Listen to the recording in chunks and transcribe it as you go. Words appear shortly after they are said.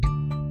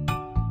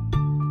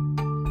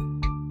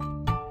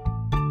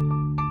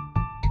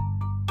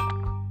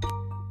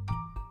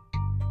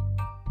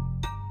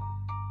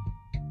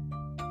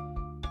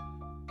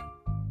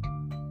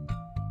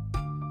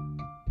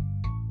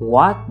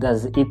What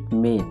does it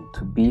mean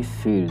to be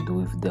filled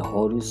with the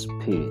Holy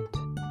Spirit?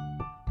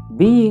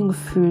 Being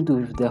filled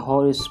with the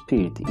Holy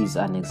Spirit is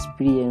an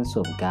experience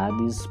of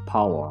God's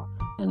power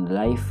and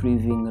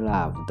life-giving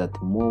love that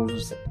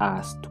moves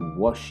us to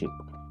worship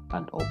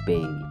and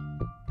obey.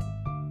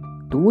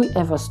 Do we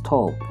ever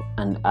stop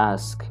and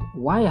ask,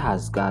 why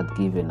has God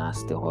given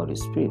us the Holy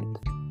Spirit?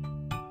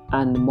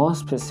 And more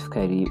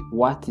specifically,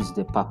 what is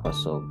the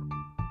purpose of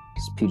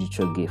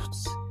spiritual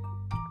gifts?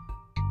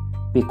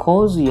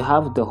 Because you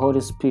have the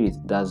Holy Spirit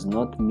does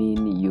not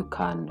mean you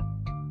can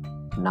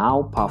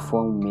now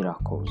perform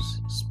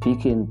miracles,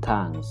 speak in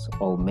tongues,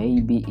 or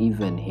maybe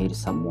even heal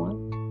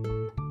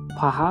someone.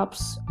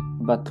 Perhaps,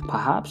 but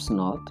perhaps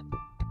not.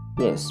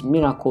 Yes,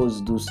 miracles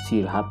do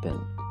still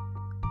happen.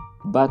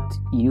 But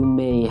you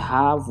may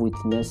have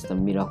witnessed a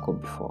miracle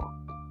before.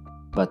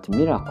 But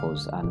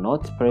miracles are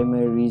not the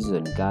primary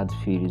reason God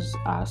fills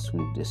us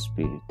with the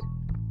Spirit.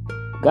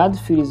 God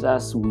fills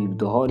us with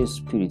the Holy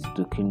Spirit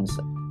to cleanse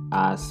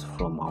us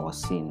from our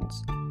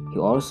sins. He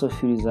also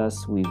fills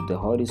us with the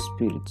Holy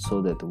Spirit so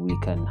that we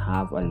can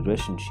have a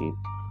relationship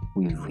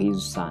with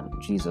His Son,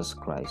 Jesus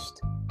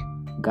Christ.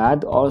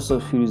 God also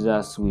fills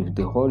us with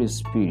the Holy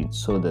Spirit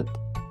so that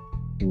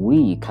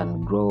we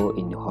can grow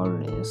in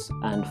holiness.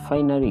 And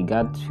finally,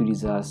 God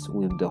fills us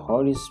with the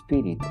Holy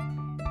Spirit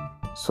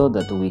so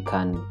that we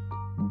can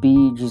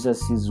be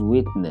Jesus'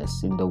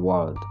 witness in the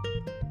world.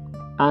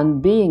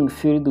 And being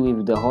filled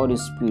with the Holy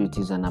Spirit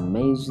is an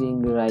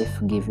amazing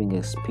life-giving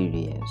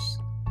experience.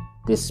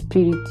 The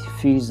Spirit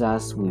fills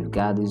us with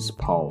God's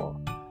power,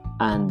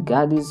 and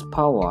God's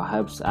power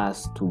helps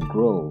us to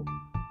grow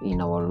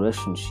in our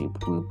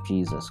relationship with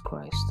Jesus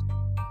Christ,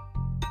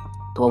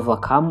 to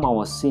overcome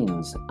our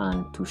sins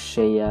and to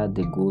share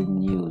the good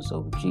news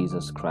of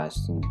Jesus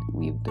Christ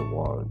with the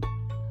world.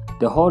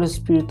 The Holy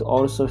Spirit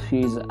also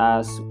fills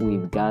us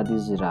with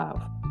God's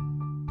love.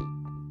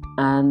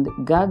 And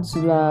God's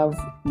love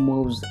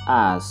moves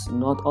us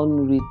not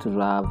only to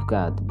love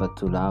God, but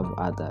to love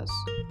others.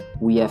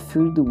 We are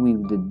filled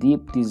with the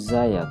deep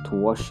desire to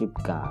worship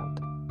God,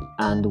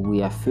 and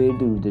we are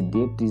filled with the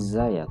deep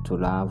desire to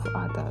love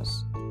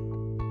others.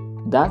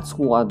 That's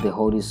what the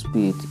Holy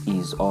Spirit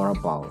is all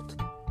about.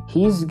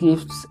 His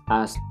gifts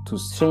us to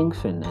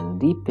strengthen and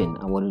deepen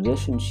our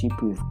relationship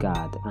with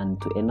God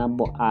and to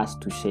enable us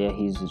to share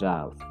His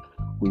love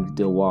with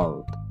the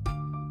world.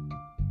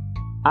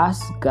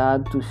 Ask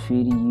God to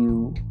fill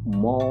you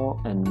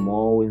more and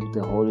more with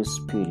the Holy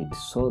Spirit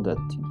so that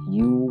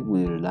you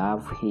will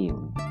love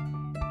Him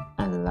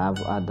and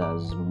love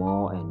others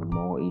more and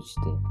more each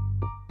day.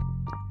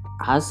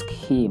 Ask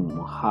Him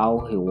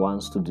how He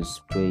wants to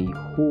display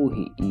who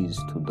He is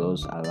to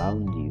those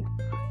around you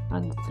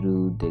and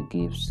through the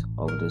gifts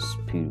of the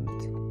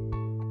Spirit.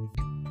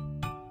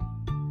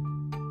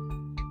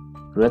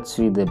 Let's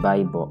read the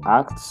Bible.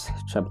 Acts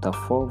chapter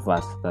 4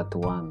 verse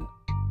 31.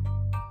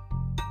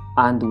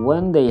 And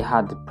when they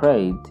had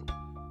prayed,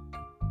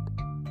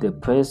 the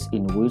place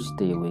in which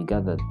they were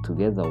gathered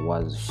together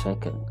was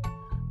shaken,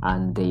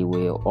 and they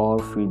were all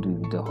filled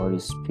with the Holy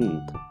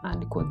Spirit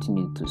and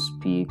continued to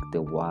speak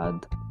the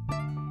word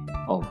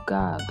of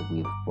God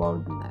with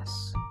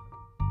boldness.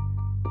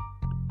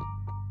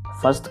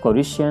 1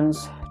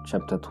 Corinthians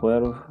chapter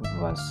 12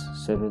 verse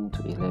 7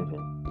 to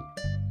 11.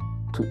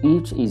 To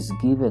each is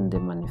given the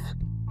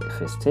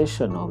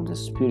manifestation of the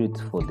Spirit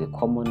for the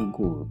common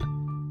good.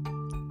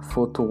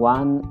 For to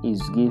one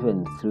is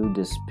given through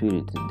the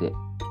Spirit the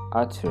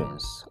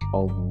utterance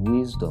of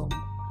wisdom,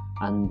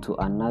 and to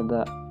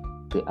another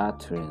the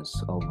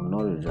utterance of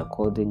knowledge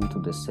according to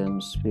the same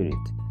Spirit,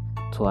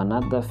 to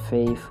another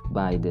faith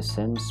by the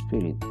same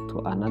Spirit,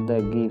 to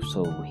another gifts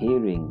of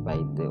healing by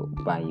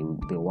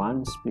the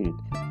one Spirit,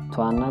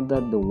 to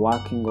another the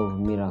working of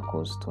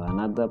miracles, to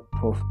another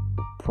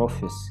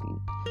prophecy,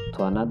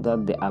 to another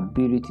the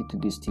ability to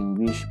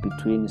distinguish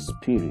between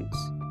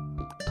spirits,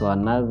 to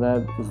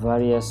another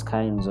various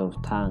kinds of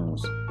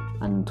tongues,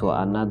 and to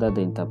another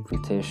the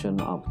interpretation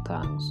of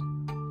tongues.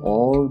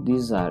 All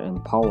these are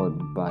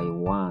empowered by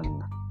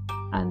one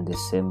and the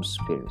same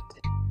Spirit,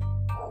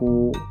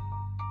 who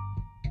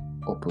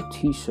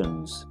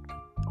apportions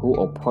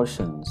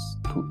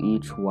to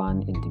each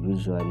one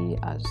individually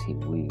as He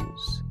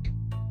wills.